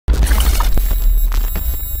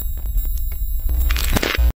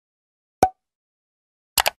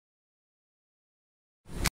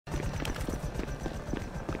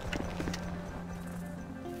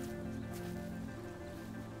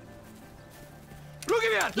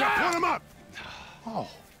Yeah, put him up! Oh,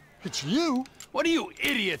 it's you? What are you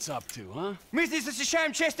idiots up to, huh? Мы здесь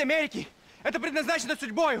защищаем честь Америки. Это предназначено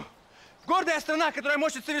судьбою. Гордая страна, которая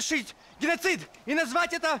может совершить геноцид и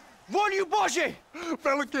назвать это волею Божьей.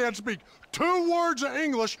 Fella can't speak 2 words of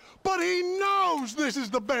English, but he knows this is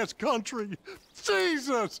the best country.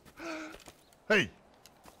 Jesus! Hey,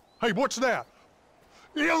 what's that?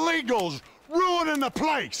 Illegals ruining the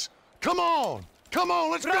place. Come on,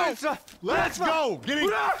 let's go. Let's go. Get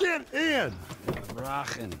in.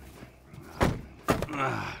 Brachen.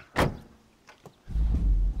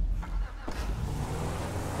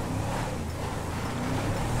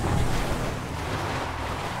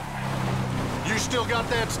 You still got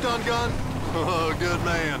that stun gun? Oh, good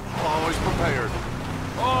man. Always prepared.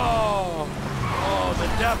 Oh, the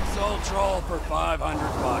depths will troll for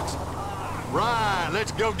 $500. Right,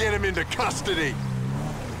 let's go get him into custody.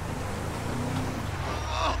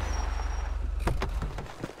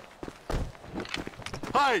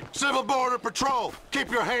 Hey, Civil Border Patrol,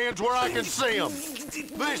 keep your hands where I can see them.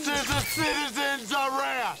 This is a citizen's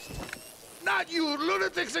arrest. Not you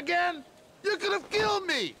lunatics again! You could have killed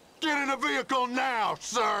me! Get in the vehicle now,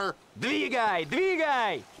 sir.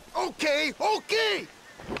 Двигай! Okay!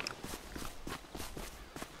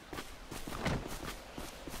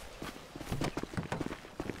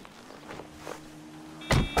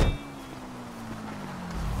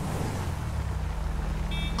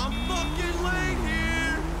 I'm fucking late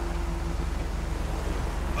here.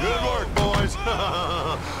 Good work, boys.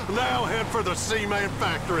 Now head for the cement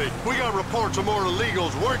factory. We got reports of more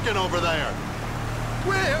illegals working over there.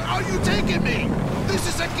 Where are you taking me? This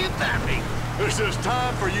is a kidnapping! This is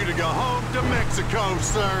time for you to go home to Mexico,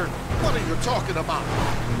 sir. What are you talking about?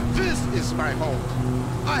 This is my home.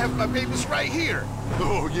 I have my papers right here.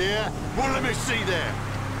 Oh, yeah? Well, let me see that.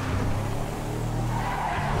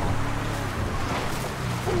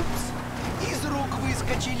 Oops. Из рук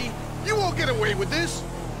выскочили. You won't get away with this.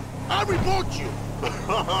 I'll report you. You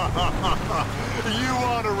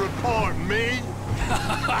want to report me?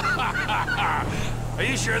 Are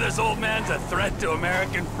you sure this old man's a threat to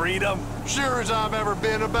American freedom? Sure as I've ever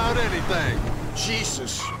been about anything.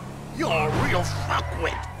 Jesus, you're a real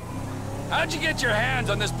fuckwit. How'd you get your hands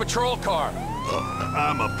on this patrol car?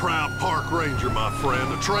 I'm a proud park ranger, my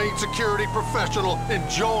friend, a trained security professional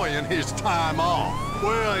enjoying his time off.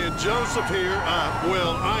 Well, and Joseph here,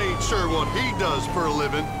 I ain't sure what he does for a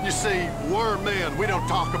living. You see, we're men, we don't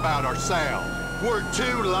talk about ourselves. We're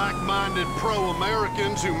 2 like-minded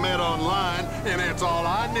pro-Americans who met online, and that's all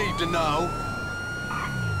I need to know.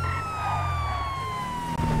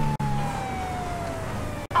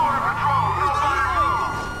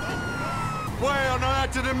 Well, now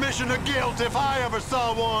that's an admission of guilt if I ever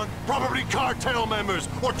saw one. Probably cartel members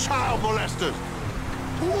or child molesters.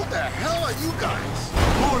 Who the hell are you guys?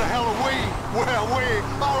 Who the hell are we? Well, we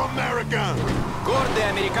are American. Гордые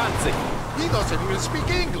американцы. He doesn't even speak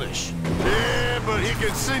English. Yeah, but he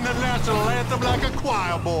can sing the national anthem like a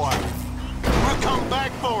choir boy. We'll come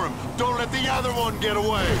back for him. Don't let the other one get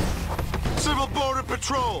away. Civil Border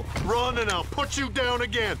Patrol, run and I'll put you down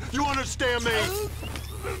again. You understand me?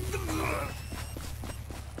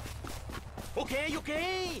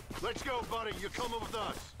 Okay. Let's go, buddy. You're coming with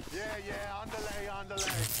us. Yeah, underlay.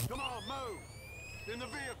 Come on, move. In the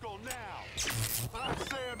vehicle now. I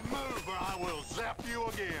said move or I will zap you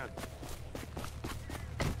again.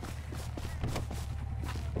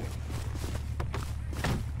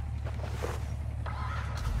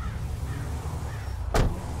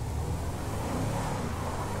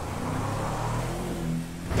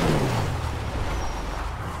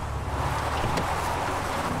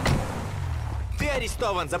 Ты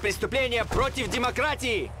арестован за преступление против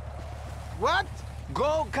демократии. What?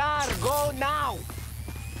 Go car, go now.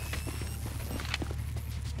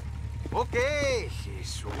 Okay,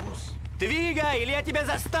 Jesus. Двигай, или я тебя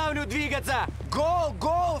заставлю двигаться. Go,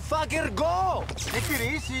 fucker, go. Take it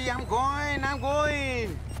easy, I'm going.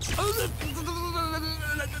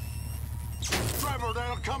 Trevor,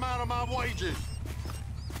 that'll come out of my wages.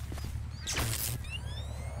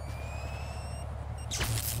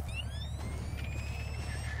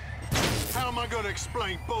 How am I going to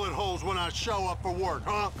explain bullet holes when I show up for work,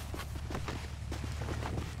 huh?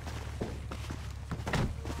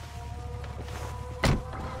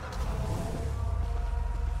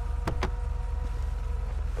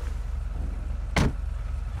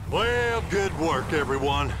 Well, good work,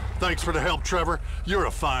 everyone. Thanks for the help, Trevor. You're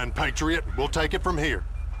a fine patriot. We'll take it from here.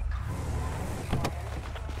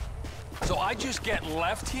 So I just get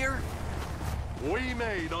left here? We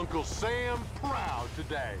made Uncle Sam proud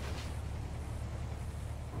today.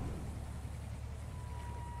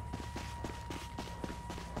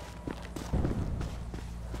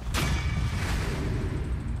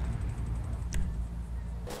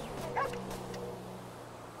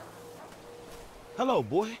 Hello,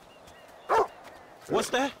 boy.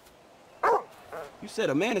 What's that? You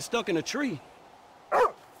said a man is stuck in a tree.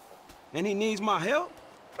 And he needs my help?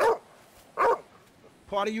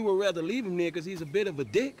 Part of you would rather leave him there because he's a bit of a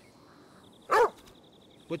dick.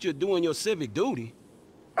 But you're doing your civic duty.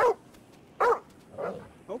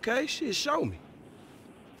 Okay, shit, show me.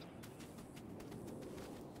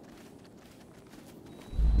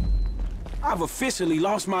 I've officially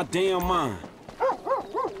lost my damn mind.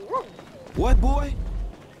 What, boy?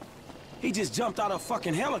 He just jumped out of a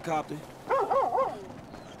fucking helicopter.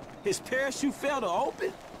 His parachute failed to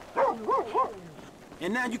open?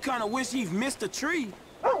 And now you kind of wish he'd missed a tree.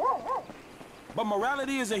 But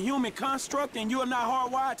morality is a human construct and you're not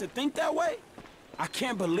hardwired to think that way? I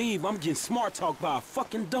can't believe I'm getting smart talked by a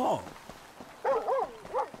fucking dog.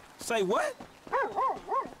 Say what?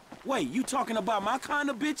 Wait, you talking about my kind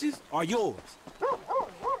of bitches or yours?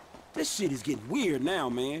 This shit is getting weird now,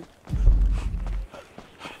 man.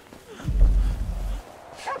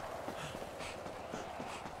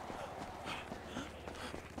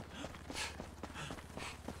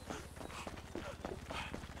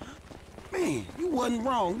 Man, you wasn't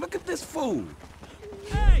wrong. Look at this fool.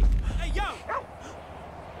 Hey! Hey, yo!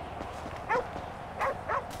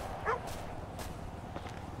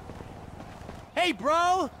 Hey,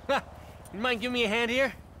 bro! You mind giving me a hand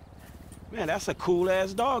here? Man, that's a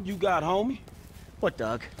cool-ass dog you got, homie. What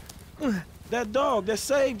dog? That dog that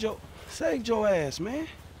saved your ass, man.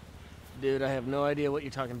 Dude, I have no idea what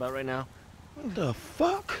you're talking about right now. What the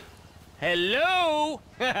fuck? Hello!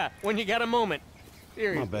 When you got a moment.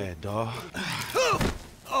 Seriously. My bad, dog.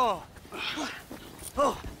 Oh,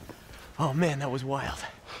 man, that was wild.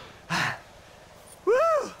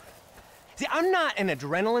 Woo! See, I'm not an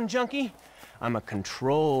adrenaline junkie. I'm a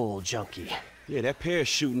control junkie. Yeah, that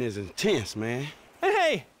parachuting is intense, man. And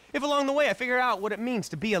hey, if along the way I figure out what it means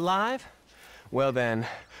to be alive, well then,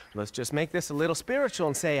 let's just make this a little spiritual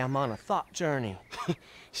and say I'm on a thought journey.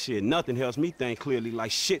 Shit, nothing helps me think clearly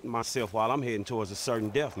like shitting myself while I'm heading towards a certain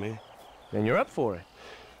death, man. Then you're up for it.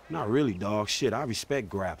 Not really, dog. Shit, I respect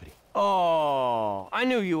gravity. Oh, I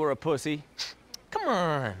knew you were a pussy. Come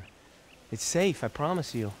on. It's safe, I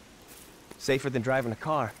promise you. Safer than driving a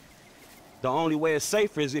car. The only way it's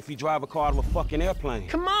safer is if you drive a car out of a fucking airplane.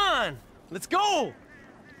 Come on! Let's go!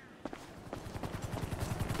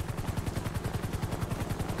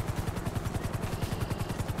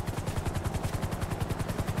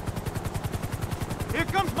 Here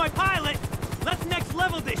comes my pilot! Let's next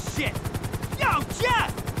level this shit! Yo,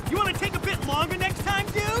 Jeff! You wanna take a bit longer next time,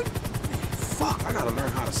 dude? Fuck, I gotta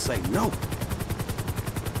learn how to say no.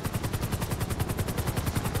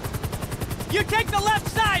 You take the left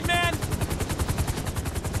side, man!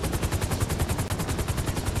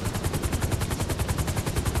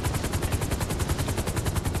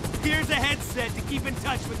 Here's a headset to keep in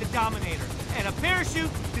touch with the Dominator, and a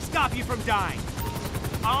parachute to stop you from dying.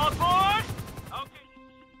 All aboard? Okay.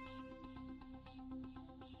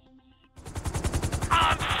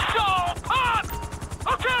 I'm so pumped!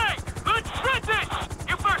 Okay, let's shred this!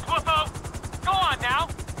 You first, Wolfo. Go on now.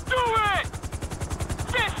 Do it!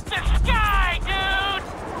 Fist the sky, dude!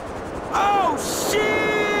 Oh,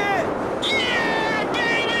 shit! Yeah,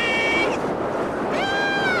 baby!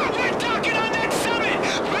 We're talking on that summit!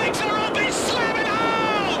 Brakes are open, slamming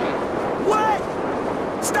home! What?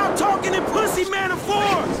 Stop talking in pussy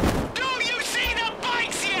metaphors! Do you see the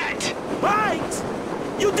bikes yet? Bikes?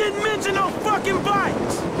 You didn't mention no fucking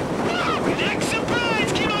bikes! Next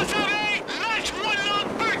surprise, Kimosabe! That's one long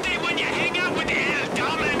birthday when you hang out with the El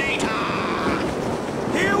Dominator!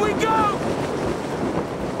 Here we go!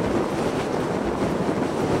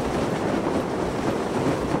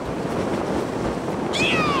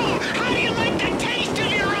 Yo! How do you like the taste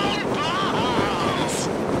of your own balls?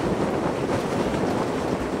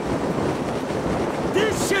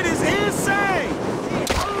 This shit is insane!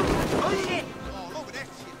 Oh, shit!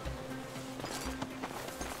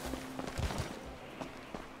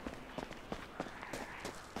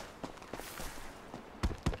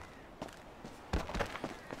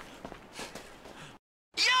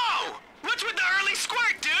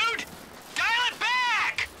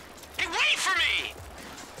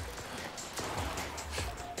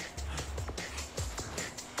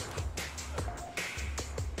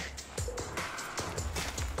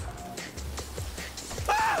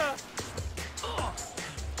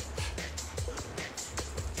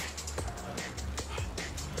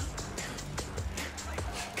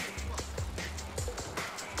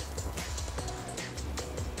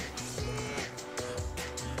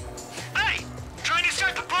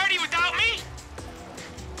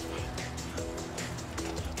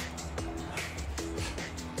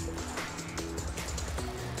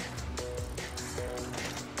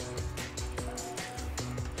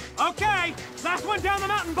 Okay, last one down the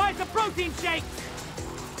mountain buys the protein shake.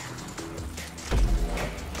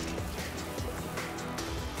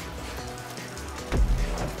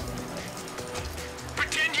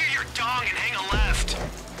 Pretend you're your dong and hang a left.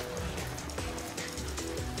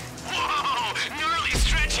 Whoa! Gnarly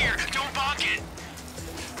stretch here. Don't bonk it.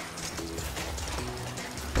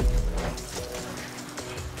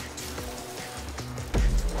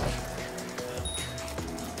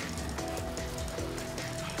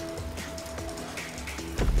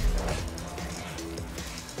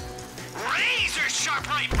 Razor sharp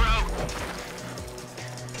right, bro.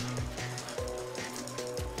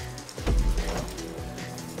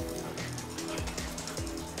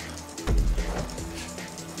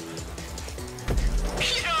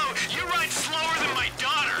 You ride slower than my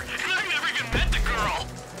daughter, and I've never even met the girl.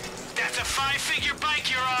 That's a 5-figure bike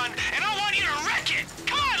you're on, and I want you to wreck it.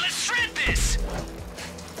 Come on, let's shred this.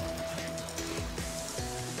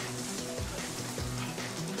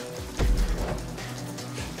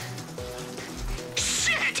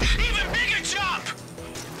 Shit! Even bigger jump!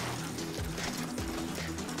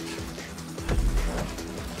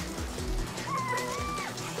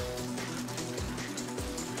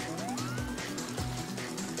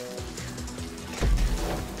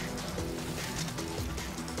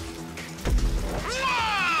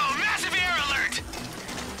 Whoa! Massive air alert!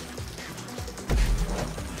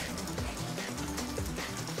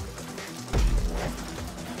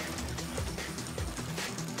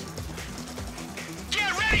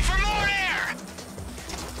 Get ready for more air!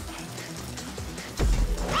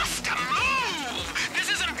 What's the move? This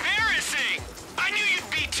is embarrassing! I knew you'd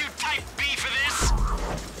be too type B for this.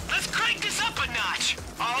 Let's crank this up a notch.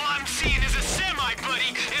 All I'm seeing is a semi, buddy,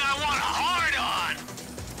 and I want a hard-on.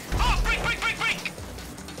 Oh, break, break, break, break!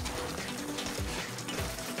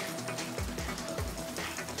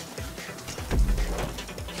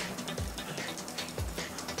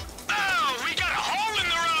 Oh, we got a hole in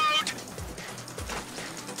the road!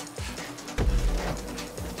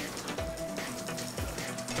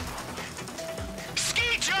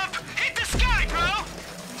 Ski jump! Hit the sky, bro!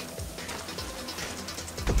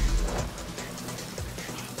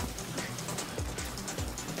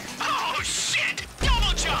 Oh, shit!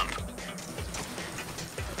 Double jump!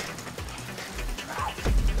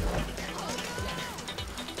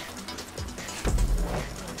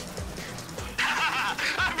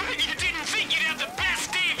 I bet you didn't think you'd have the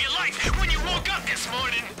best day of your life when you woke up this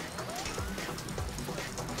morning.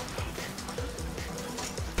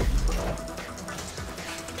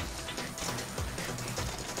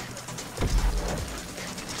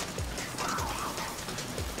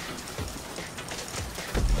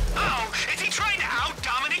 Oh, is he trying to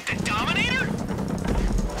out-dominate the Dominator?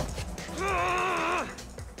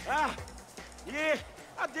 Yeah,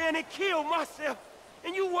 I damn it killed myself,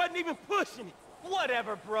 and you wasn't even pushing it.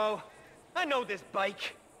 Whatever, bro. I know this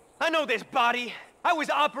bike. I know this body. I was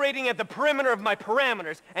operating at the perimeter of my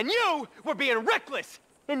parameters, and you were being reckless.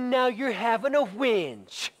 And now you're having a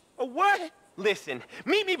whinge. A what? Listen,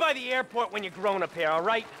 meet me by the airport when you're grown up here, all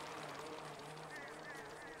right?